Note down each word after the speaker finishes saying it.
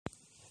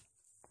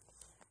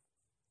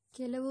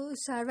ಕೆಲವು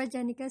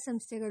ಸಾರ್ವಜನಿಕ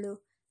ಸಂಸ್ಥೆಗಳು.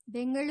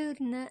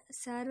 ಬೆಂಗಳೂರಿನ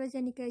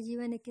ಸಾರ್ವಜನಿಕ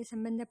ಜೀವನಕ್ಕೆ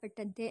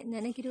ಸಂಬಂಧಪಟ್ಟಂತೆ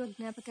ನನಗಿರುವ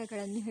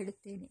ಜ್ಞಾಪಕಗಳನ್ನು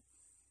ಹೇಳುತ್ತೇನೆ.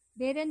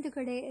 ಬೇರೊಂದು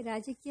ಕಡೆ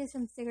ರಾಜಕೀಯ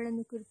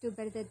ಸಂಸ್ಥೆಗಳನ್ನು ಕುರಿತು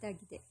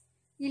ಬರೆದದ್ದಾಗಿದೆ.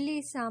 ಇಲ್ಲಿ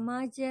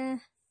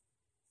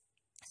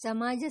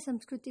ಸಮಾಜ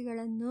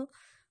ಸಂಸ್ಕೃತಿಗಳನ್ನು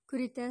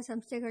ಕುರಿತ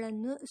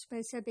ಸಂಸ್ಥೆಗಳನ್ನು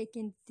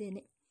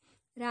ಸ್ಮರಿಸಬೇಕೆಂದಿದ್ದೇನೆ.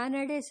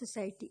 ರಾನಡೆ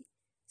ಸೊಸೈಟಿ.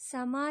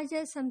 ಸಮಾಜ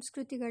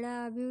ಸಂಸ್ಕೃತಿಗಳ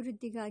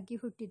ಅಭಿವೃದ್ಧಿಗಾಗಿ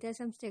ಹುಟ್ಟಿದ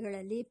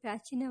ಸಂಸ್ಥೆಗಳಲ್ಲಿ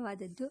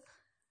ಪ್ರಾಚೀನವಾದದ್ದು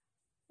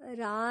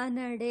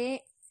ರಾನಡೆ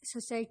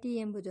ಸೊಸೈಟಿ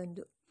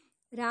ಎಂಬುದೊಂದು.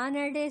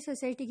 ರಾನಡೆ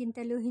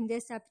ಸೊಸೈಟಿಗಿಂತಲೂ ಹಿಂದೆ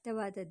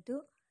ಸ್ಥಾಪಿತವಾದದ್ದು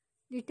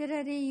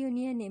ಲಿಟರರಿ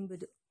ಯೂನಿಯನ್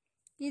ಎಂಬುದು.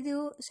 ಇದು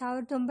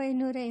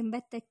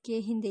 1980ಕ್ಕೆ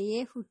ಹಿಂದೆಯೇ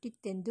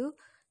ಹುಟ್ಟಿತ್ತೆಂದು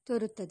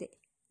ತೋರುತ್ತದೆ.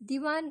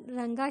 ದಿವಾನ್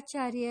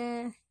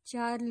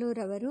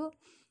ರಂಗಾಚಾರ್ಯಚಾರ್ಲುರವರು,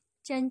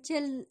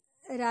 ಚಂಚಲ್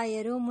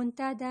ರಾಯರು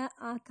ಮುಂತಾದ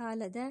ಆ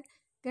ಕಾಲದ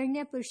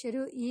ಗಣ್ಯ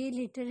ಪುರುಷರು ಈ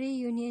ಲಿಟರರಿ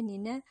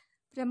ಯೂನಿಯನ್ನಿನ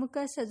ಪ್ರಮುಖ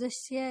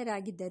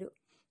ಸದಸ್ಯರಾಗಿದ್ದರು.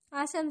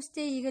 ಆ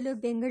ಸಂಸ್ಥೆ ಈಗಲೂ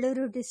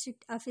ಬೆಂಗಳೂರು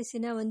ಡಿಸ್ಟ್ರಿಕ್ಟ್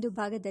ಆಫೀಸಿನ ಒಂದು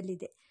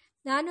ಭಾಗದಲ್ಲಿದೆ.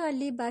 ನಾನು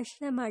ಅಲ್ಲಿ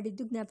ಭಾಷಣ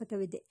ಮಾಡಿದ್ದು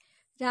ಜ್ಞಾಪಕವಿದೆ.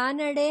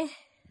 ರಾನಡೆ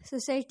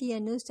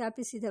ಸೊಸೈಟಿಯನ್ನು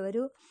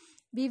ಸ್ಥಾಪಿಸಿದವರು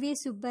ಬಿ. ವಿ.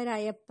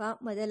 ಸುಬ್ಬರಾಯಪ್ಪ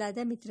ಮೊದಲಾದ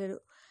ಮಿತ್ರರು.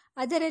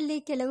 ಅದರಲ್ಲಿ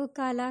ಕೆಲವು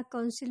ಕಾಲ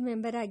ಕೌನ್ಸಿಲ್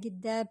ಮೆಂಬರ್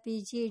ಆಗಿದ್ದ ಪಿ.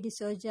 ಜಿ.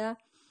 ಡಿಸೋಜ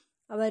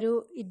ಅವರು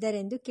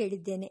ಇದ್ದರೆಂದು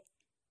ಕೇಳಿದ್ದೇನೆ.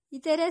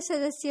 ಇತರ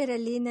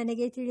ಸದಸ್ಯರಲ್ಲಿ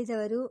ನನಗೆ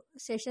ತಿಳಿದವರು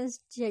ಸೆಷನ್ಸ್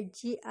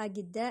ಜಡ್ಜಿ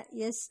ಆಗಿದ್ದ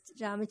S.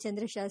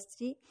 Ramachandra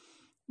Shastri,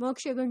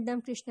 Mokshagundam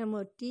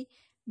Krishnamurthy,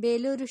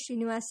 Belur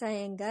Srinivasa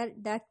Iyengar,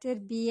 doctor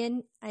B. N.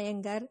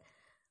 Iyengar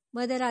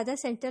ಮೊದಲಾದ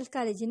ಸೆಂಟ್ರಲ್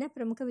ಕಾಲೇಜಿನ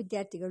ಪ್ರಮುಖ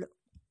ವಿದ್ಯಾರ್ಥಿಗಳು.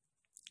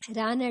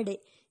 ರಾನಡೆ.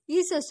 ಈ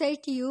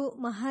ಸೊಸೈಟಿಯು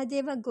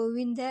ಮಹಾದೇವ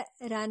ಗೋವಿಂದ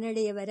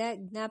ರಾನಡೆಯವರ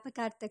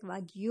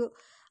ಜ್ಞಾಪಕಾರ್ಥವಾಗಿಯೂ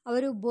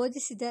ಅವರು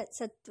ಬೋಧಿಸಿದ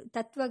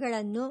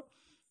ತತ್ವಗಳನ್ನು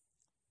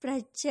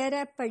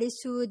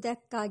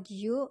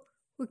ಪ್ರಚುರಪಡಿಸುವುದಕ್ಕಾಗಿಯೂ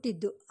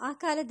ಹುಟ್ಟಿದ್ದು. ಆ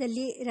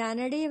ಕಾಲದಲ್ಲಿ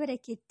ರಾನಡೆಯವರ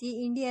ಕೀರ್ತಿ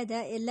ಇಂಡಿಯಾದ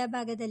ಎಲ್ಲ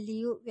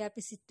ಭಾಗದಲ್ಲಿಯೂ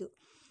ವ್ಯಾಪಿಸಿತ್ತು.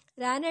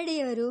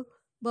 ರಾನಡೆಯವರು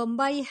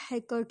ಬೊಂಬಾಯಿ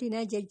ಹೈಕೋರ್ಟಿನ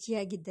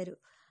ಜಡ್ಜಿಯಾಗಿದ್ದರು.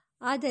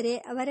 ಆದರೆ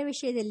ಅವರ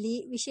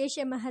ವಿಷಯದಲ್ಲಿ ವಿಶೇಷ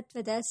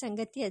ಮಹತ್ವದ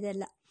ಸಂಗತಿ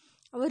ಅದಲ್ಲ.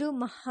 ಅವರು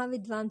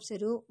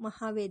ಮಹಾವಿದ್ವಾಂಸರು,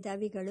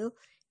 ಮಹಾವೇದಾವಿಗಳು.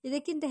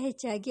 ಇದಕ್ಕಿಂತ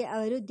ಹೆಚ್ಚಾಗಿ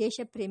ಅವರು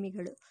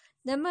ದೇಶಪ್ರೇಮಿಗಳು.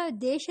 ನಮ್ಮ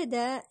ದೇಶದ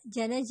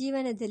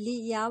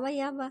ಜನಜೀವನದಲ್ಲಿ ಯಾವ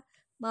ಯಾವ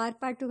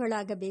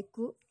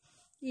ಮಾರ್ಪಾಟುಗಳಾಗಬೇಕು,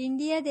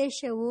 ಇಂಡಿಯಾ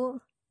ದೇಶವು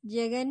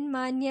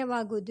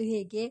ಜಗನ್ಮಾನ್ಯವಾಗುವುದು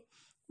ಹೇಗೆ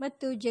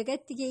ಮತ್ತು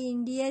ಜಗತ್ತಿಗೆ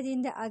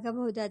ಇಂಡಿಯಾದಿಂದ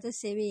ಆಗಬಹುದಾದ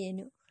ಸೇವೆ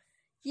ಏನು,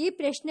 ಈ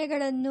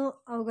ಪ್ರಶ್ನೆಗಳನ್ನು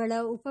ಅವುಗಳ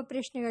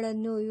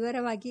ಉಪಪ್ರಶ್ನೆಗಳನ್ನು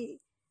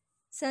ವಿವರವಾಗಿ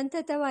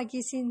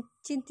ಸಂತತವಾಗಿ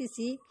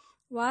ಚಿಂತಿಸಿ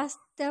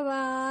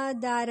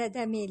ವಾಸ್ತವಾಧಾರದ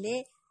ಮೇಲೆ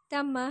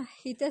ತಮ್ಮ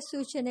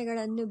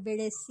ಹಿತಸೂಚನೆಗಳನ್ನು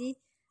ಬೆಳೆಸಿ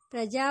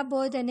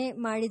ಪ್ರಜಾಬೋಧನೆ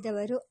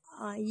ಮಾಡಿದವರು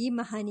ಈ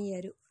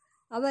ಮಹನೀಯರು.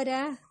 ಅವರ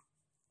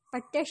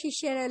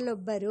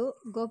ಪಟ್ಟಶಿಷ್ಯರಲ್ಲೊಬ್ಬರು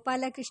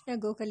ಗೋಪಾಲಕೃಷ್ಣ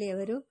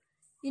ಗೋಖಲೆಯವರು,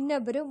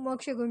 ಇನ್ನೊಬ್ಬರು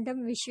ಮೋಕ್ಷಗುಂಡಂ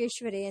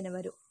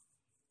ವಿಶ್ವೇಶ್ವರಯ್ಯನವರು.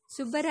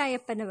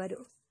 ಸುಬ್ಬರಾಯಪ್ಪನವರು.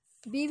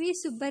 ಬಿ. ವಿ.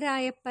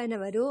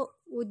 ಸುಬ್ಬರಾಯಪ್ಪನವರು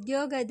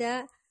ಉದ್ಯೋಗದ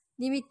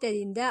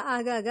ನಿಮಿತ್ತದಿಂದ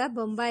ಆಗಾಗ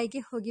ಬೊಂಬಾಯಿಗೆ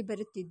ಹೋಗಿ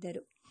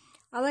ಬರುತ್ತಿದ್ದರು.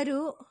 ಅವರು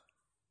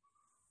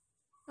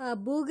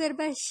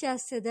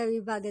ಭೂಗರ್ಭಶಾಸ್ತ್ರದ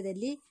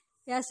ವಿಭಾಗದಲ್ಲಿ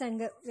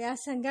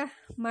ವ್ಯಾಸಂಗ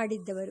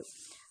ಮಾಡಿದ್ದವರು.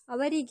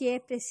 ಅವರಿಗೆ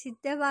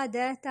ಪ್ರಸಿದ್ಧವಾದ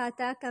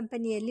ಟಾಟಾ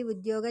ಕಂಪನಿಯಲ್ಲಿ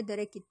ಉದ್ಯೋಗ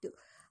ದೊರಕಿತ್ತು.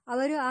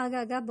 ಅವರು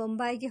ಆಗಾಗ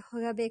ಬೊಂಬಾಯಿಗೆ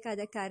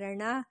ಹೋಗಬೇಕಾದ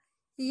ಕಾರಣ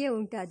ಹೀಗೆ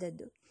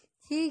ಉಂಟಾದದ್ದು.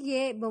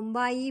 ಹೀಗೆ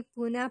ಬೊಂಬಾಯಿ,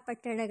 ಪೂನಾ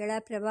ಪಟ್ಟಣಗಳ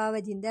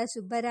ಪ್ರಭಾವದಿಂದ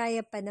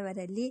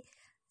ಸುಬ್ಬರಾಯಪ್ಪನವರಲ್ಲಿ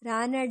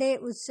ರಾನಡೆ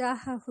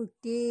ಉತ್ಸಾಹ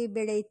ಹುಟ್ಟಿ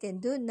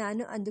ಬೆಳೆಯಿತೆಂದು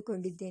ನಾನು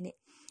ಅಂದುಕೊಂಡಿದ್ದೇನೆ.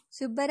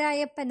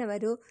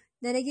 ಸುಬ್ಬರಾಯಪ್ಪನವರು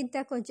ನನಗಿಂತ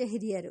ಕೊಂಚ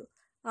ಹಿರಿಯರು.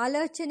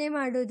 ಆಲೋಚನೆ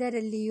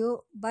ಮಾಡುವುದರಲ್ಲಿಯೂ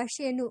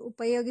ಭಾಷೆಯನ್ನು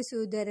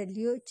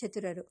ಉಪಯೋಗಿಸುವುದರಲ್ಲಿಯೂ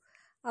ಚತುರರು.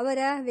 ಅವರ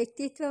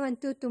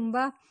ವ್ಯಕ್ತಿತ್ವವಂತೂ ತುಂಬ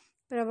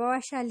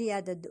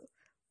ಪ್ರಭಾವಶಾಲಿಯಾದದ್ದು.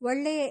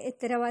 ಒಳ್ಳೆಯ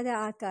ಎತ್ತರವಾದ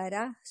ಆಕಾರ,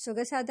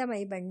 ಸೊಗಸಾದ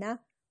ಮೈಬಣ್ಣ,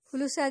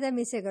 ಹುಲುಸಾದ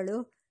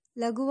ಮೀಸೆಗಳು,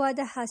 ಲಘುವಾದ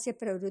ಹಾಸ್ಯ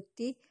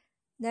ಪ್ರವೃತ್ತಿ,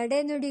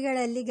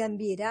 ನಡೆನುಡಿಗಳಲ್ಲಿ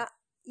ಗಂಭೀರ,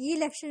 ಈ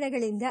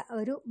ಲಕ್ಷಣಗಳಿಂದ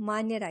ಅವರು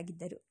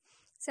ಮಾನ್ಯರಾಗಿದ್ದರು.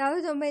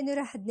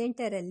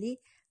 1918ರಲ್ಲಿ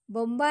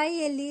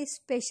ಬೊಂಬಾಯಿಯಲ್ಲಿ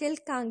ಸ್ಪೆಷಲ್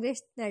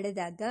ಕಾಂಗ್ರೆಸ್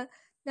ನಡೆದಾಗ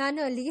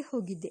ನಾನು ಅಲ್ಲಿಗೆ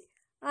ಹೋಗಿದ್ದೆ.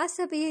 ಆ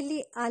ಸಭೆಯಲ್ಲಿ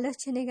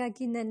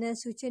ಆಲೋಚನೆಗಾಗಿ ನನ್ನ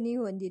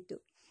ಸೂಚನೆಯೂ ಒಂದಿತ್ತು.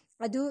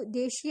 ಅದು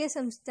ದೇಶೀಯ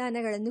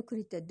ಸಂಸ್ಥಾನಗಳನ್ನು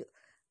ಕುರಿತದ್ದು.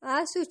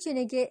 ಆ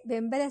ಸೂಚನೆಗೆ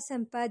ಬೆಂಬಲ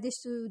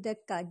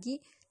ಸಂಪಾದಿಸುವುದಕ್ಕಾಗಿ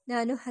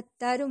ನಾನು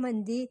 10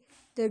 ಮಂದಿ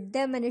ದೊಡ್ಡ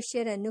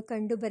ಮನುಷ್ಯರನ್ನು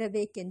ಕಂಡು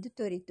ಬರಬೇಕೆಂದು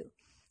ತೋರಿತು.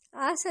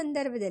 ಆ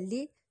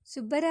ಸಂದರ್ಭದಲ್ಲಿ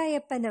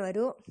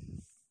ಸುಬ್ಬರಾಯಪ್ಪನವರು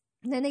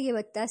ನನಗೆ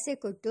ಒತ್ತಾಸೆ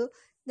ಕೊಟ್ಟು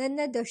ನನ್ನ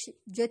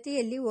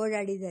ಜೊತೆಯಲ್ಲಿ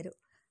ಓಡಾಡಿದರು.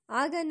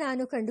 ಆಗ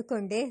ನಾನು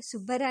ಕಂಡುಕೊಂಡೆ,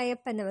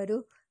 ಸುಬ್ಬರಾಯಪ್ಪನವರು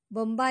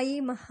ಬೊಂಬಾಯಿ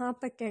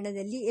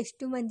ಮಹಾಪಟ್ಟಣದಲ್ಲಿ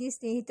ಎಷ್ಟು ಮಂದಿ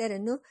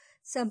ಸ್ನೇಹಿತರನ್ನು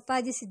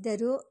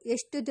ಸಂಪಾದಿಸಿದ್ದರು,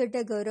 ಎಷ್ಟು ದೊಡ್ಡ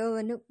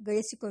ಗೌರವವನ್ನು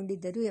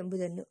ಗಳಿಸಿಕೊಂಡಿದ್ದರು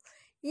ಎಂಬುದನ್ನು.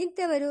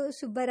 ಇಂಥವರು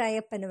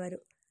ಸುಬ್ಬರಾಯಪ್ಪನವರು.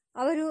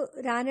 ಅವರು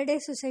ರಾನಡೆ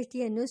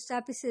ಸೊಸೈಟಿಯನ್ನು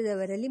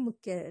ಸ್ಥಾಪಿಸಿದವರಲ್ಲಿ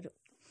ಮುಖ್ಯರು.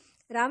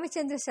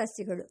 ರಾಮಚಂದ್ರ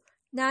ಶಾಸ್ತ್ರಿಗಳು.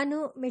 ನಾನು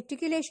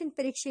ಮೆಟ್ರಿಕ್ಯುಲೇಷನ್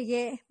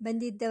ಪರೀಕ್ಷೆಗೆ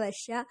ಬಂದಿದ್ದ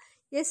ವರ್ಷ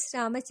ಎಸ್.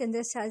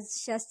 ರಾಮಚಂದ್ರ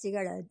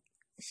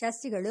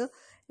ಶಾಸ್ತ್ರಿಗಳು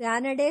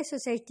ರಾನಡೆ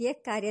ಸೊಸೈಟಿಯ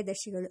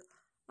ಕಾರ್ಯದರ್ಶಿಗಳು.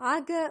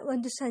 ಆಗ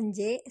ಒಂದು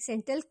ಸಂಜೆ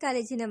ಸೆಂಟ್ರಲ್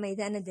ಕಾಲೇಜಿನ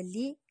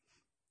ಮೈದಾನದಲ್ಲಿ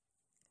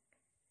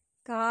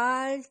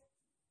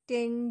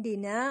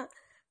ಕಾಲ್ಚೆಂಡಿನ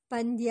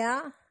ಪಂದ್ಯ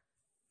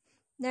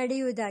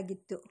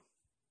ನಡೆಯುವುದಾಗಿತ್ತು.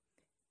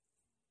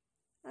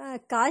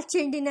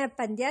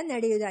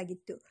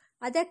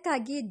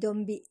 ಅದಕ್ಕಾಗಿ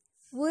ದೊಂಬಿ,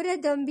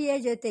 ಊರದೊಂಬಿಯ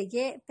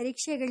ಜೊತೆಗೆ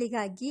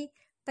ಪರೀಕ್ಷೆಗಳಿಗಾಗಿ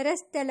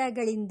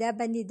ಪರಸ್ಥಳಗಳಿಂದ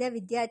ಬಂದಿದ್ದ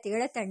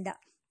ವಿದ್ಯಾರ್ಥಿಗಳ ತಂಡ.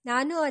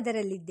 ನಾನೂ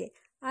ಅದರಲ್ಲಿದ್ದೆ.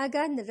 ಆಗ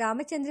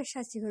ರಾಮಚಂದ್ರ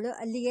ಶಾಸ್ತ್ರಿಗಳು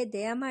ಅಲ್ಲಿಗೆ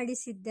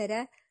ದಯಮಾಡಿಸಿದ್ದರ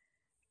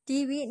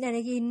ಟಿವಿ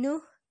ನನಗೆ ಇನ್ನೂ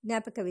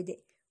ಜ್ಞಾಪಕವಿದೆ.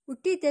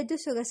 ಹುಟ್ಟಿದ್ದದ್ದು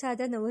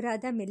ಸೊಗಸಾದ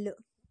ನವುರಾದ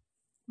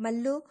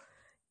ಮಲ್ಲು,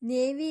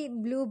 ನೇವಿ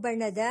ಬ್ಲೂ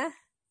ಬಣ್ಣದ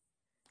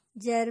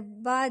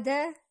ಜರ್ಬಾದ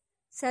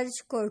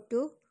ಸರ್ಜ್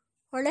ಕೋಟು,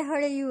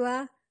 ಹೊಳೆಯುವ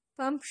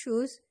ಪಂಪ್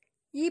ಶೂಸ್.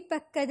 ಈ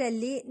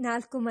ಪಕ್ಕದಲ್ಲಿ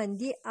 4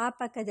 ಮಂದಿ, ಆ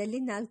ಪಕ್ಕದಲ್ಲಿ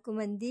 4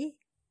 ಮಂದಿ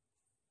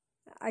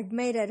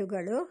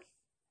ಅಡ್ಮೈರರುಗಳು.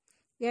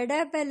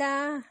 ಎಡಬಲ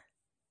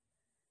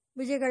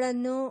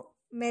ಭುಜಗಳನ್ನು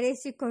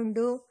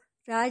ಮೆರೆಸಿಕೊಂಡು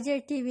ರಾಜ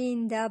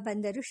ಟಿವಿಯಿಂದ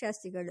ಬಂದರು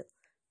ಶಾಸ್ತ್ರಿಗಳು.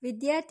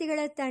 ವಿದ್ಯಾರ್ಥಿಗಳ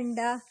ತಂಡ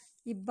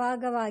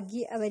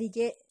ಇಬ್ಬಾಗವಾಗಿ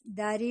ಅವರಿಗೆ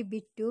ದಾರಿ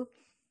ಬಿಟ್ಟು,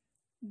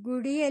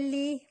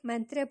 ಗುಡಿಯಲ್ಲಿ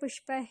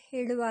ಮಂತ್ರಪುಷ್ಪ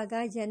ಹೇಳುವಾಗ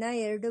ಜನ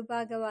 2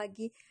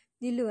 ಭಾಗವಾಗಿ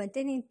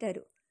ನಿಲ್ಲುವಂತೆ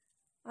ನಿಂತರು.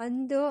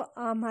 ಅಂದೋ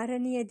ಆ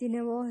ಮಾರನೆಯ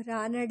ದಿನವೋ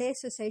ರಾನಡೆ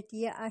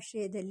ಸೊಸೈಟಿಯ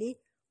ಆಶ್ರಯದಲ್ಲಿ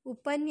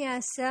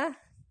ಉಪನ್ಯಾಸ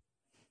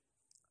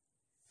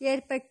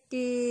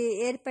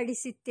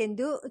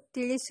ಏರ್ಪಡಿಸಿತ್ತೆಂದು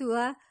ತಿಳಿಸುವ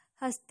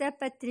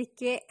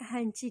ಹಸ್ತಪತ್ರಿಕೆ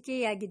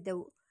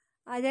ಹಂಚಿಕೆಯಾಗಿದ್ದವು.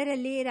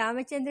 ಅದರಲ್ಲಿ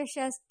ರಾಮಚಂದ್ರ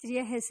ಶಾಸ್ತ್ರಿಯ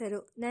ಹೆಸರು.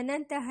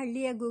 ನನ್ನಂಥ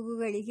ಹಳ್ಳಿಯ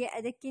ಗೂಗುಗಳಿಗೆ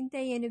ಅದಕ್ಕಿಂತ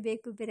ಏನು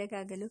ಬೇಕು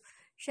ಬೆರಗಾಗಲು.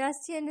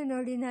 ಶಾಸ್ತ್ರಿಯನ್ನು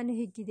ನೋಡಿ ನಾನು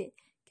ಹಿಗ್ಗಿದೆ.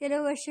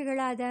 ಕೆಲವು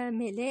ವರ್ಷಗಳಾದ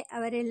ಮೇಲೆ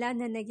ಅವರೆಲ್ಲ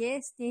ನನಗೆ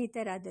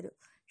ಸ್ನೇಹಿತರಾದರು.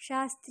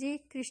 ಶಾಸ್ತ್ರಿ,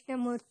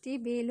 ಕೃಷ್ಣಮೂರ್ತಿ,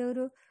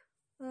 ಬೇಲೂರು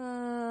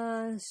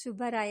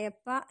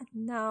ಸುಬ್ಬರಾಯಪ್ಪ.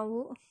 ನಾವು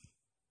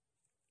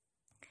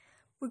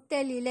ಪುಟ್ಟ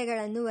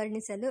ಲೀಲೆಗಳನ್ನು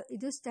ವರ್ಣಿಸಲು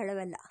ಇದು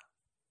ಸ್ಥಳವಲ್ಲ.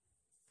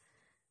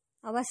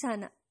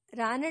 ಅವಸಾನ.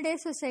 ರಾನಡೆ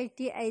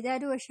ಸೊಸೈಟಿ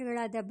 5-6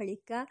 ವರ್ಷಗಳಾದ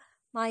ಬಳಿಕ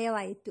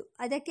ಮಾಯವಾಯಿತು.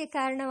 ಅದಕ್ಕೆ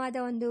ಕಾರಣವಾದ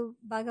ಒಂದು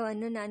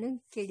ಭಾಗವನ್ನು ನಾನು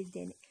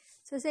ಕೇಳಿದ್ದೇನೆ.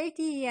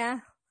 ಸೊಸೈಟಿಯ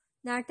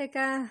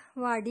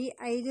ನಾಟಕವಾಡಿ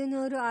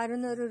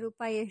 500-600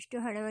 ರೂಪಾಯಿಯಷ್ಟು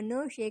ಹಣವನ್ನು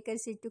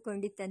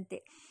ಶೇಖರಿಸಿಟ್ಟುಕೊಂಡಿತ್ತಂತೆ.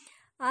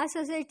 ಆ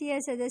ಸೊಸೈಟಿಯ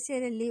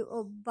ಸದಸ್ಯರಲ್ಲಿ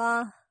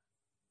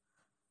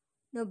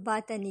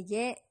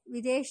ಒಬ್ಬಾತನಿಗೆ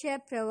ವಿದೇಶ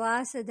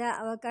ಪ್ರವಾಸದ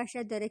ಅವಕಾಶ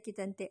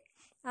ದೊರಕಿತಂತೆ.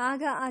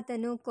 ಆಗ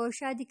ಆತನು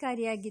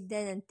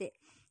ಕೋಶಾಧಿಕಾರಿಯಾಗಿದ್ದನಂತೆ.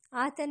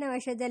 ಆತನ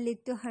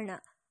ವಶದಲ್ಲಿತ್ತು ಹಣ.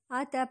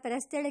 ಆತ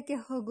ಪರಸ್ಥಳಕ್ಕೆ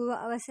ಹೋಗುವ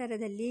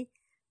ಅವಸರದಲ್ಲಿ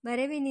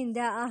ಮರೆವಿನಿಂದ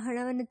ಆ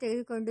ಹಣವನ್ನು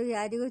ತೆಗೆದುಕೊಂಡು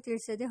ಯಾರಿಗೂ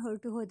ತಿಳಿಸದೆ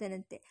ಹೊರಟು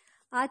ಹೋದನಂತೆ.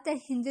 ಆತ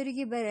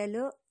ಹಿಂದಿರುಗಿ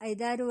ಬರಲು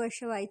 5-6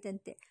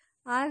 ವರ್ಷವಾಯಿತಂತೆ.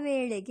 ಆ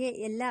ವೇಳೆಗೆ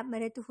ಎಲ್ಲ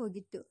ಮರೆತು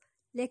ಹೋಗಿತ್ತು.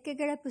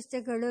 ಲೆಕ್ಕಗಳ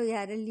ಪುಸ್ತಕಗಳು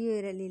ಯಾರಲ್ಲಿಯೂ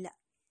ಇರಲಿಲ್ಲ.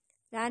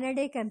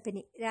 ರಾನಡೆ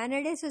ಕಂಪನಿ,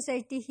 ರಾನಡೆ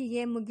ಸೊಸೈಟಿ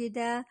ಹೀಗೆ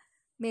ಮುಗಿದ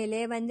ಮೇಲೆ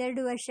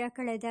 1-2 ವರ್ಷ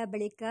ಕಳೆದ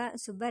ಬಳಿಕ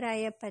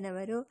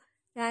ಸುಬ್ಬರಾಯಪ್ಪನವರು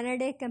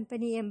ರಾನಡೆ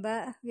ಕಂಪನಿ ಎಂಬ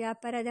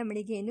ವ್ಯಾಪಾರದ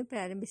ಮಳಿಗೆಯನ್ನು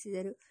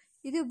ಪ್ರಾರಂಭಿಸಿದರು.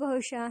 ಇದು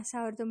ಬಹುಶಃ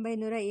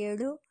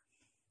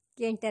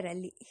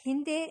 1907-8ರಲ್ಲಿ.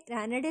 ಹಿಂದೆ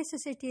ರಾನಡೆ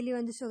ಸೊಸೈಟಿಯಲ್ಲಿ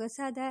ಒಂದು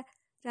ಸೊಗಸಾದ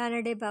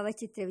ರಾನಡೆ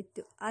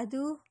ಭಾವಚಿತ್ರವಿತ್ತು.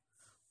 ಅದು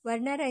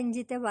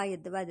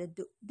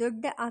ವರ್ಣರಂಜಿತವಾದದ್ದು,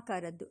 ದೊಡ್ಡ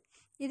ಆಕಾರದ್ದು.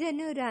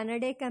 ಇದನ್ನು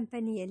ರಾನಡೆ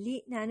ಕಂಪನಿಯಲ್ಲಿ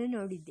ನಾನು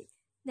ನೋಡಿದ್ದೆ.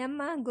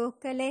 ನಮ್ಮ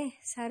ಗೋಖಲೆ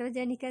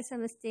ಸಾರ್ವಜನಿಕ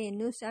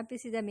ಸಂಸ್ಥೆಯನ್ನು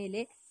ಸ್ಥಾಪಿಸಿದ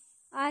ಮೇಲೆ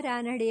ಆ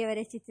ರಾನಡೆಯವರ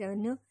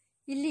ಚಿತ್ರವನ್ನು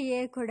ಇಲ್ಲಿಯೇ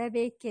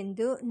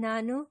ಕೊಡಬೇಕೆಂದು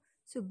ನಾನು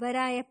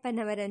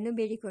ಸುಬ್ಬರಾಯಪ್ಪನವರನ್ನು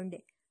ಬೇಡಿಕೊಂಡೆ.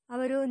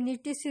 ಅವರು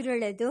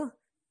ನಿಟ್ಟುಸಿರೆಳೆದು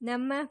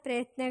ನಮ್ಮ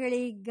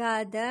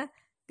ಪ್ರಯತ್ನಗಳಿಗಾದ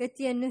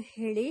ಗತಿಯನ್ನು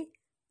ಹೇಳಿ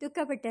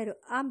ದುಃಖಪಟ್ಟರು.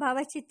 ಆ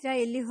ಭಾವಚಿತ್ರ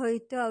ಎಲ್ಲಿ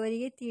ಹೋಯಿತೋ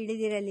ಅವರಿಗೆ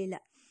ತಿಳಿದಿರಲಿಲ್ಲ.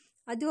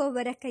 ಅದು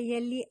ಅವರ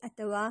ಕೈಯಲ್ಲಿ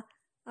ಅಥವಾ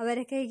ಅವರ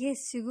ಕೈಗೆ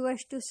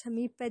ಸಿಗುವಷ್ಟು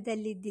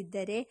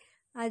ಸಮೀಪದಲ್ಲಿದ್ದರೆ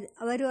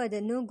ಅವರು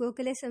ಅದನ್ನು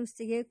ಗೋಖಲೆ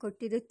ಸಂಸ್ಥೆಗೆ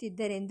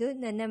ಕೊಟ್ಟಿರುತ್ತಿದ್ದರೆಂದು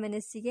ನನ್ನ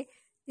ಮನಸ್ಸಿಗೆ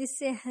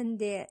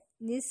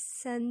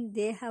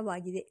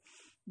ನಿಸ್ಸಂದೇಹವಾಗಿದೆ.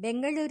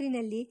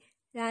 ಬೆಂಗಳೂರಿನಲ್ಲಿ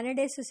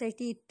ರಾನಡೆ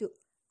ಸೊಸೈಟಿ ಇತ್ತು.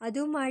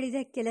 ಅದು ಮಾಡಿದ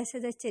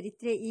ಕೆಲಸದ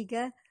ಚರಿತ್ರೆ ಈಗ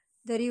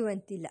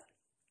ದೊರೆಯುವಂತಿಲ್ಲ.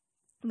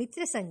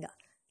 ಮಿತ್ರಸಂಘ.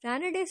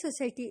 ರಾನಡೆ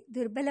ಸೊಸೈಟಿ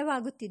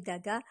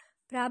ದುರ್ಬಲವಾಗುತ್ತಿದ್ದಾಗ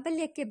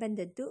ಪ್ರಾಬಲ್ಯಕ್ಕೆ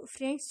ಬಂದದ್ದು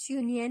ಫ್ರೆಂಡ್ಸ್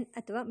ಯೂನಿಯನ್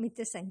ಅಥವಾ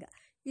ಮಿತ್ರಸಂಘ.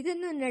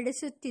 ಇದನ್ನು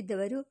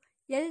ನಡೆಸುತ್ತಿದ್ದವರು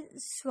ಎಲ್.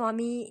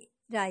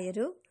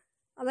 ಸ್ವಾಮಿರಾಯರು.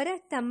 ಅವರ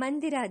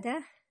ತಮ್ಮಂದಿರಾದ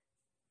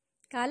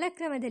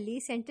ಕಾಲಕ್ರಮದಲ್ಲಿ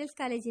ಸೆಂಟ್ರಲ್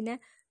ಕಾಲೇಜಿನ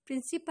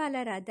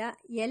ಪ್ರಿನ್ಸಿಪಾಲರಾದ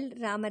ಎಲ್.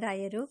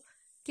 ರಾಮರಾಯರು,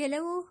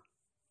 ಕೆಲವು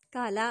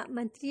ಕಾಲ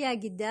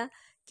ಮಂತ್ರಿಯಾಗಿದ್ದ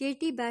ಕೆ.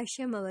 ಟಿ.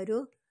 ಭಾಷ್ಯಂ ಅವರು,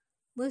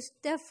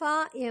 ಮುಸ್ತಫಾ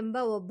ಎಂಬ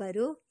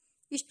ಒಬ್ಬರು.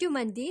 ಇಷ್ಟು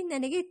ಮಂದಿ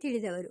ನನಗೆ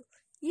ತಿಳಿದವರು.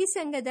 ಈ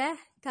ಸಂಘದ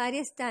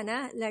ಕಾರ್ಯಸ್ಥಾನ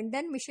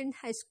ಲಂಡನ್ ಮಿಷನ್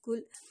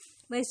ಹೈಸ್ಕೂಲ್,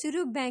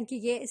 ಮೈಸೂರು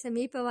ಬ್ಯಾಂಕಿಗೆ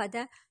ಸಮೀಪವಾದ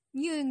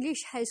ನ್ಯೂ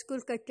ಇಂಗ್ಲಿಷ್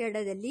ಹೈಸ್ಕೂಲ್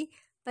ಕಟ್ಟಡದಲ್ಲಿ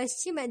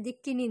ಪಶ್ಚಿಮ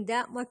ದಿಕ್ಕಿನಿಂದ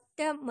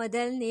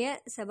ಮೊದಲನೆಯ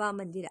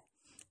ಸಭಾಮಂದಿರ.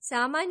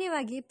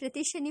 ಸಾಮಾನ್ಯವಾಗಿ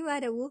ಪ್ರತಿ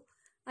ಶನಿವಾರವೂ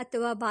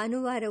ಅಥವಾ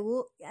ಭಾನುವಾರವೂ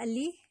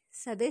ಅಲ್ಲಿ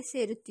ಸಭೆ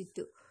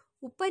ಸೇರುತ್ತಿತ್ತು.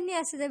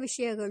 ಉಪನ್ಯಾಸದ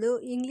ವಿಷಯಗಳು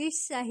ಇಂಗ್ಲಿಷ್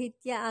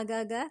ಸಾಹಿತ್ಯ,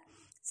 ಆಗಾಗ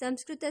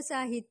ಸಂಸ್ಕೃತ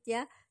ಸಾಹಿತ್ಯ,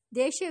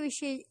 ದೇಶ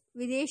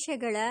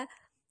ವಿದೇಶಗಳ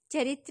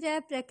ಚರಿತ್ರ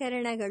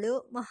ಪ್ರಕರಣಗಳು,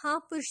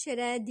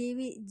 ಮಹಾಪುರುಷರ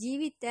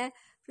ಜೀವಿತ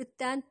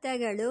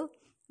ವೃತ್ತಾಂತಗಳು,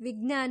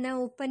 ವಿಜ್ಞಾನ.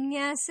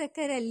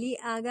 ಉಪನ್ಯಾಸಕರಲ್ಲಿ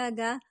ಆಗಾಗ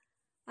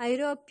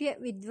ಐರೋಪ್ಯ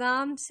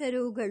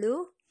ವಿದ್ವಾಂಸರುಗಳು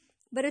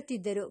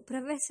ಬರುತ್ತಿದ್ದರು.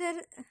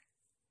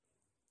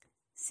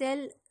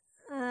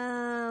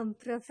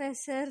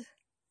 Professor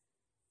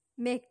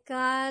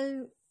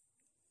ಮೆಕ್ಕಾಲ್ಪೈನ್,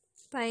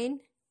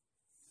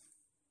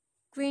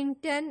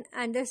 Quinton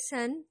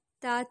Anderson,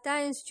 Tata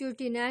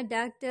ಇನ್ಸ್ಟಿಟ್ಯೂಟಿನ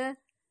doctor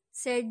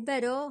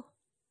ಸೆಡ್ಬರೋ,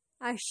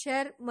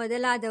 ಅಶರ್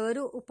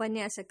ಮೊದಲಾದವರು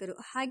ಉಪನ್ಯಾಸಕರು.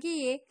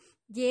 ಹಾಗೆಯೇ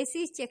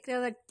ಜೆ.ಸಿ.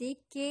 ಚಕ್ರವರ್ತಿ,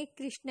 K.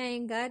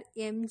 ಕೃಷ್ಣಯ್ಯಂಗಾರ್,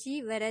 MG.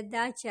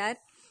 Varadachar,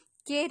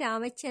 K.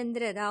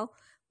 Ramachandra Rao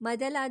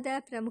ಮೊದಲಾದ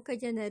ಪ್ರಮುಖ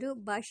ಜನರು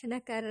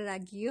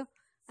ಭಾಷಣಕಾರರಾಗಿಯೋ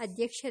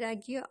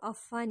ಅಧ್ಯಕ್ಷರಾಗಿಯೋ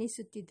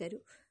ಆಹ್ವಾನಿಸುತ್ತಿದ್ದರು.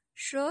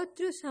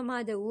 ಶ್ರೋತೃ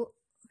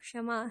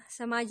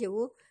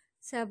ಸಮಾಜವು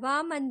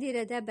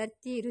ಸಭಾಮಂದಿರದ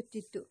ಭರ್ತಿ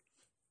ಇರುತ್ತಿತ್ತು.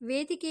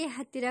 ವೇದಿಕೆಯ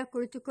ಹತ್ತಿರ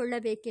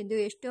ಕುಳಿತುಕೊಳ್ಳಬೇಕೆಂದು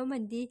ಎಷ್ಟೋ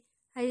ಮಂದಿ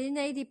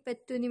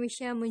 15-20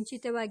 ನಿಮಿಷ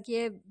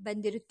ಮುಂಚಿತವಾಗಿಯೇ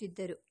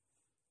ಬಂದಿರುತ್ತಿದ್ದರು.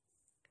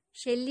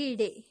 ಶೆಲ್ಲಿ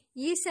ಡೇ.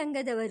 ಈ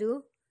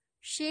ಸಂಘದವರು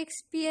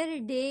ಶೇಕ್ಸ್ಪಿಯರ್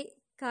ಡೇ,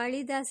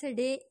 ಕಾಳಿದಾಸ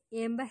ಡೇ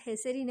ಎಂಬ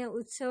ಹೆಸರಿನ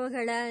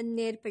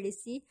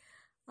ಉತ್ಸವಗಳನ್ನೇರ್ಪಡಿಸಿ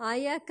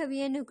ಆಯಾ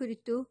ಕವಿಯನ್ನು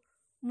ಕುರಿತು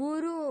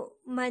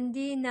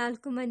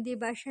 3-4 ಮಂದಿ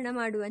ಭಾಷಣ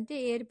ಮಾಡುವಂತೆ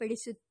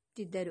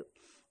ಏರ್ಪಡಿಸುತ್ತಿದ್ದರು.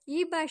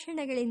 ಈ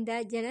ಭಾಷಣಗಳಿಂದ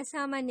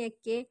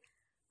ಜನಸಾಮಾನ್ಯಕ್ಕೆ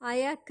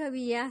ಆಯಾ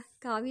ಕವಿಯ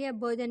ಕಾವ್ಯ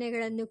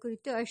ಬೋಧನೆಗಳನ್ನು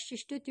ಕುರಿತು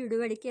ಅಷ್ಟಿಷ್ಟು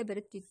ತಿಳುವಳಿಕೆ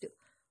ಬರುತ್ತಿತ್ತು.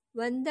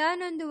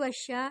 ಒಂದಾನೊಂದು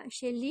ವರ್ಷ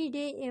ಶೆಲ್ಲಿ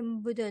ಡೇ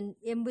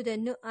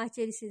ಎಂಬುದನ್ನು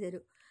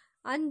ಆಚರಿಸಿದರು.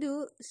 ಅಂದು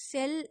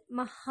ಸೆಲ್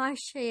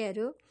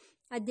ಮಹಾಶಯರು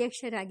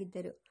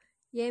ಅಧ್ಯಕ್ಷರಾಗಿದ್ದರು.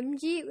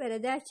 ಎಂ.ಜಿ.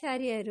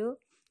 ವರದಾಚಾರ್ಯರು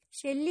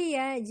ಶೆಲ್ಲಿಯ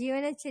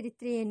ಜೀವನ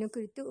ಚರಿತ್ರೆಯನ್ನು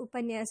ಕುರಿತು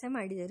ಉಪನ್ಯಾಸ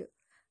ಮಾಡಿದರು.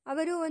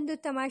 ಅವರು ಒಂದು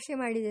ತಮಾಷೆ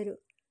ಮಾಡಿದರು.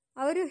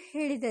 ಅವರು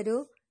ಹೇಳಿದರು,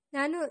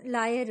 ನಾನು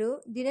ಲಾಯರು,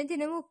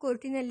 ದಿನದಿನವೂ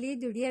ಕೋರ್ಟಿನಲ್ಲಿ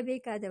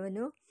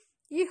ದುಡಿಯಬೇಕಾದವನು.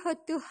 ಈ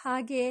ಹೊತ್ತು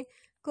ಹಾಗೆ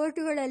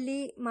ಕೋರ್ಟುಗಳಲ್ಲಿ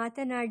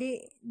ಮಾತನಾಡಿ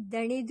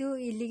ದಣಿದು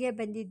ಇಲ್ಲಿಗೆ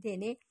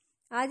ಬಂದಿದ್ದೇನೆ.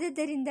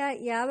 ಆದದ್ದರಿಂದ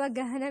ಯಾವ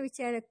ಗಹನ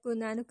ವಿಚಾರಕ್ಕೂ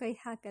ನಾನು ಕೈ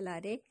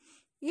ಹಾಕಲಾರೆ.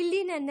 ಇಲ್ಲಿ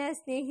ನನ್ನ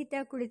ಸ್ನೇಹಿತ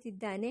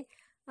ಕುಳಿತಿದ್ದಾನೆ.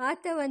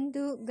 ಆತ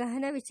ಒಂದು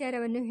ಗಹನ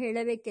ವಿಚಾರವನ್ನು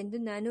ಹೇಳಬೇಕೆಂದು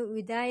ನಾನು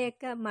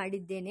ವಿಧಾಯಕ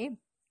ಮಾಡಿದ್ದೇನೆ.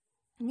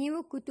 ನೀವು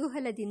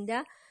ಕುತೂಹಲದಿಂದ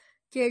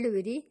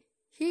ಕೇಳುವಿರಿ.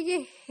 ಹೀಗೆ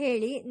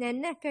ಹೇಳಿ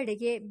ನನ್ನ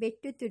ಕಡೆಗೆ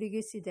ಬೆಟ್ಟು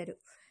ತಿರುಗಿಸಿದರು.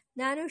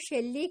 ನಾನು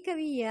ಶೆಲ್ಲಿ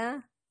ಕವಿಯ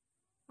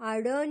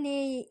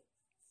ಅಡೋನೇಯ್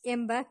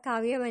ಎಂಬ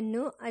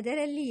ಕಾವ್ಯವನ್ನು,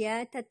 ಅದರಲ್ಲಿಯ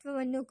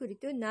ತತ್ವವನ್ನು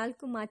ಕುರಿತು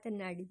 4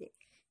 ಮಾತನಾಡಿದೆ.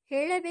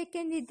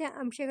 ಹೇಳಬೇಕೆಂದಿದ್ದ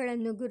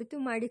ಅಂಶಗಳನ್ನು ಗುರುತು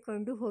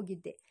ಮಾಡಿಕೊಂಡು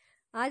ಹೋಗಿದ್ದೆ.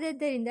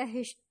 ಆದದ್ದರಿಂದ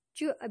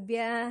ಹೆಚ್ಚು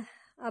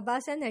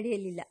ಅಭಾಸ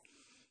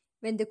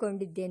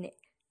ನಡೆಯಲಿಲ್ಲವೆಂದುಕೊಂಡಿದ್ದೇನೆ.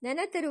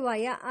 ನನ್ನ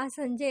ತರುವಾಯ ಆ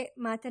ಸಂಜೆ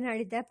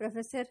ಮಾತನಾಡಿದ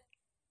ಪ್ರೊಫೆಸರ್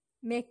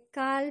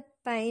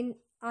ಮೆಕ್ಕಾಲ್ಪೈನ್.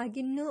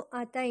 ಆಗಿನ್ನೂ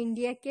ಆತ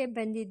ಇಂಡಿಯಾಕ್ಕೆ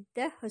ಬಂದಿದ್ದ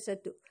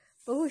ಹೊಸತು.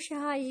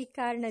 ಬಹುಶಃ ಈ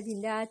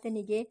ಕಾರಣದಿಂದ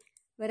ಆತನಿಗೆ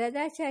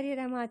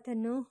ವರದಾಚಾರ್ಯರ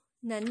ಮಾತನ್ನು,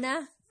 ನನ್ನ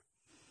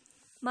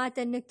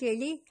ಮಾತನ್ನು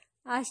ಕೇಳಿ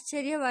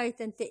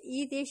ಆಶ್ಚರ್ಯವಾಯಿತಂತೆ. ಈ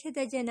ದೇಶದ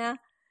ಜನ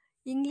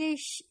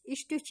ಇಂಗ್ಲಿಷ್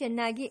ಇಷ್ಟು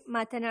ಚೆನ್ನಾಗಿ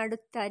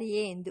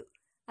ಮಾತನಾಡುತ್ತಾರೆಯೇ ಎಂದು.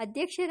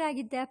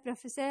 ಅಧ್ಯಕ್ಷರಾಗಿದ್ದ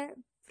ಪ್ರೊಫೆಸರ್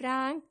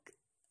ಫ್ರಾಂಕ್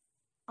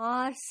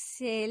ಆರ್.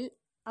 ಸೇಲ್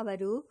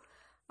ಅವರು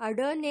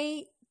ಅಡೋನೇಯ್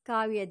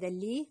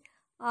ಕಾವ್ಯದಲ್ಲಿ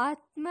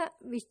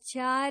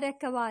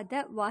ಆತ್ಮವಿಚಾರಕವಾದ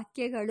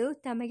ವಾಕ್ಯಗಳು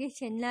ತಮಗೆ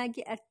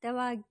ಚೆನ್ನಾಗಿ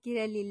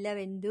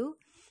ಅರ್ಥವಾಗಿರಲಿಲ್ಲವೆಂದು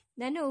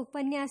ನನ್ನ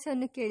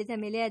ಉಪನ್ಯಾಸವನ್ನು ಕೇಳಿದ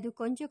ಮೇಲೆ ಅದು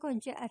ಕೊಂಚ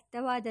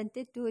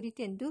ಅರ್ಥವಾದಂತೆ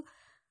ತೋರಿತೆಂದು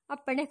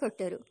ಅಪ್ಪಣೆ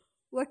ಕೊಟ್ಟರು.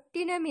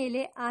 ಒಟ್ಟಿನ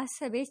ಮೇಲೆ ಆ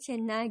ಸಭೆ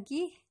ಚೆನ್ನಾಗಿ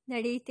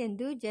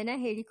ನಡೆಯಿತೆಂದು ಜನ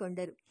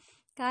ಹೇಳಿಕೊಂಡರು.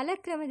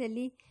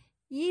 ಕಾಲಕ್ರಮದಲ್ಲಿ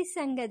ಈ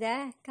ಸಂಘದ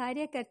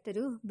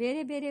ಕಾರ್ಯಕರ್ತರು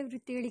ಬೇರೆ ಬೇರೆ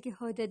ವೃತ್ತಿಗಳಿಗೆ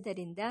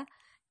ಹೋದದ್ದರಿಂದ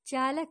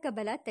ಚಾಲಕ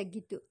ಬಲ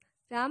ತಗ್ಗಿತು.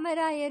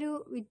 ರಾಮರಾಯರು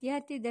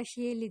ವಿದ್ಯಾರ್ಥಿ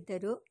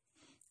ದಶೆಯಲ್ಲಿದ್ದರು.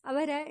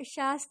 ಅವರ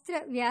ಶಾಸ್ತ್ರ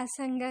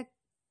ವ್ಯಾಸಂಗ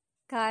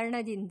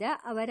ಕಾರಣದಿಂದ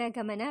ಅವರ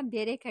ಗಮನ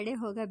ಬೇರೆ ಕಡೆ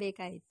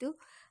ಹೋಗಬೇಕಾಯಿತು.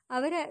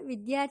 ಅವರ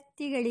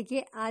ವಿದ್ಯಾರ್ಥಿಗಳಿಗೆ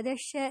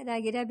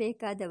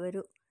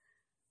ಆದರ್ಶರಾಗಿರಬೇಕಾದವರು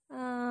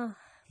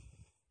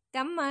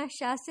ತಮ್ಮ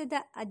ಶಾಸ್ತ್ರದ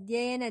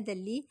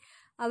ಅಧ್ಯಯನದಲ್ಲಿ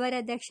ಅವರ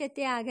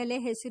ದಕ್ಷತೆ ಆಗಲೇ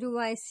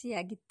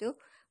ಹೆಸರುವಾಸಿಯಾಗಿತ್ತು.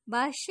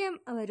 ಭಾಷ್ಯಂ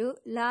ಅವರು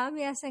ಲಾ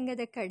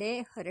ವ್ಯಾಸಂಗದ ಕಡೆ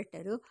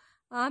ಹೊರಟರು.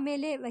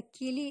 ಆಮೇಲೆ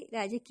ವಕೀಲಿ,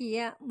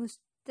 ರಾಜಕೀಯ.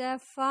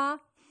 ಮುಸ್ತಫಾ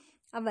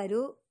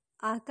ಅವರು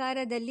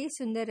ಆಕಾರದಲ್ಲಿ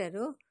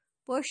ಸುಂದರರು,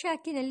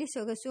 ಪೋಷಾಕಿನಲ್ಲಿ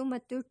ಸೊಗಸು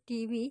ಮತ್ತು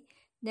ಟಿವಿ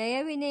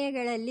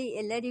ನಯವಿನಯಗಳಲ್ಲಿ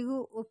ಎಲ್ಲರಿಗೂ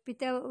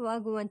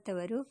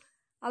ಒಪ್ಪಿತವಾಗುವಂಥವರು.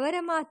 ಅವರ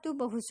ಮಾತು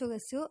ಬಹು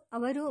ಸೊಗಸು.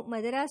 ಅವರು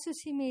ಮದರಾಸು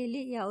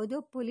ಸೀಮೆಯಲ್ಲಿ ಯಾವುದೋ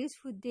ಪೊಲೀಸ್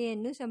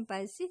ಹುದ್ದೆಯನ್ನು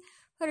ಸಂಪಾದಿಸಿ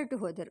ಹೊರಟು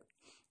ಹೋದರು.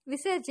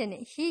 ವಿಸರ್ಜನೆ.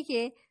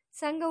 ಹೀಗೆ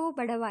ಸಂಘವು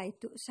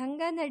ಬಡವಾಯಿತು.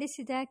 ಸಂಘ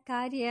ನಡೆಸಿದ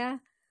ಕಾರ್ಯ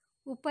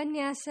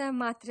ಉಪನ್ಯಾಸ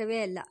ಮಾತ್ರವೇ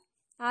ಅಲ್ಲ,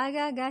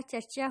 ಆಗಾಗ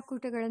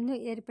ಚರ್ಚಾಕೂಟಗಳನ್ನು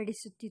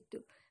ಏರ್ಪಡಿಸುತ್ತಿತ್ತು.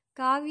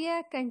 ಕಾವ್ಯ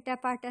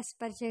ಕಂಠಪಾಠ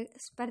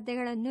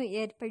ಸ್ಪರ್ಧೆಗಳನ್ನು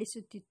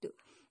ಏರ್ಪಡಿಸುತ್ತಿತ್ತು.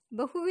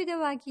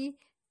 ಬಹುವಿಧವಾಗಿ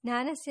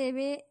ಜ್ಞಾನ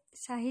ಸೇವೆ,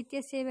 ಸಾಹಿತ್ಯ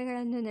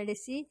ಸೇವೆಗಳನ್ನು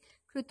ನಡೆಸಿ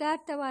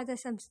ಕೃತಾರ್ಥವಾದ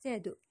ಸಂಸ್ಥೆ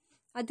ಅದು.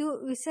 ಅದು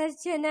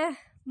ವಿಸರ್ಜನ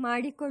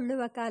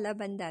ಮಾಡಿಕೊಳ್ಳುವ ಕಾಲ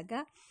ಬಂದಾಗ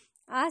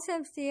ಆ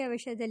ಸಂಸ್ಥೆಯ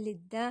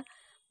ವಶದಲ್ಲಿದ್ದ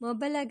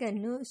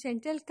ಮೊಬಲಗನ್ನು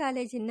ಸೆಂಟ್ರಲ್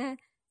ಕಾಲೇಜಿನ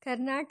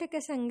ಕರ್ನಾಟಕ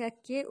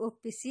ಸಂಘಕ್ಕೆ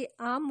ಒಪ್ಪಿಸಿ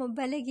ಆ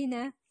ಮೊಬಲಗಿನ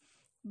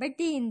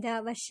ಬಡ್ಡಿಯಿಂದ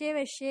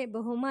ವರ್ಷೇ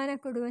ಬಹುಮಾನ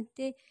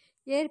ಕೊಡುವಂತೆ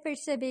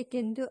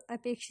ಏರ್ಪಡಿಸಬೇಕೆಂದು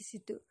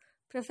ಅಪೇಕ್ಷಿಸಿತು.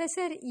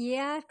 Professor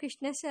AR.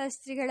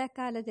 ಕೃಷ್ಣಶಾಸ್ತ್ರಿಗಳ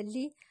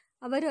ಕಾಲದಲ್ಲಿ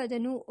ಅವರು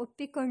ಅದನ್ನು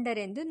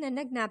ಒಪ್ಪಿಕೊಂಡರೆಂದು ನನ್ನ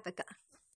ಜ್ಞಾಪಕ.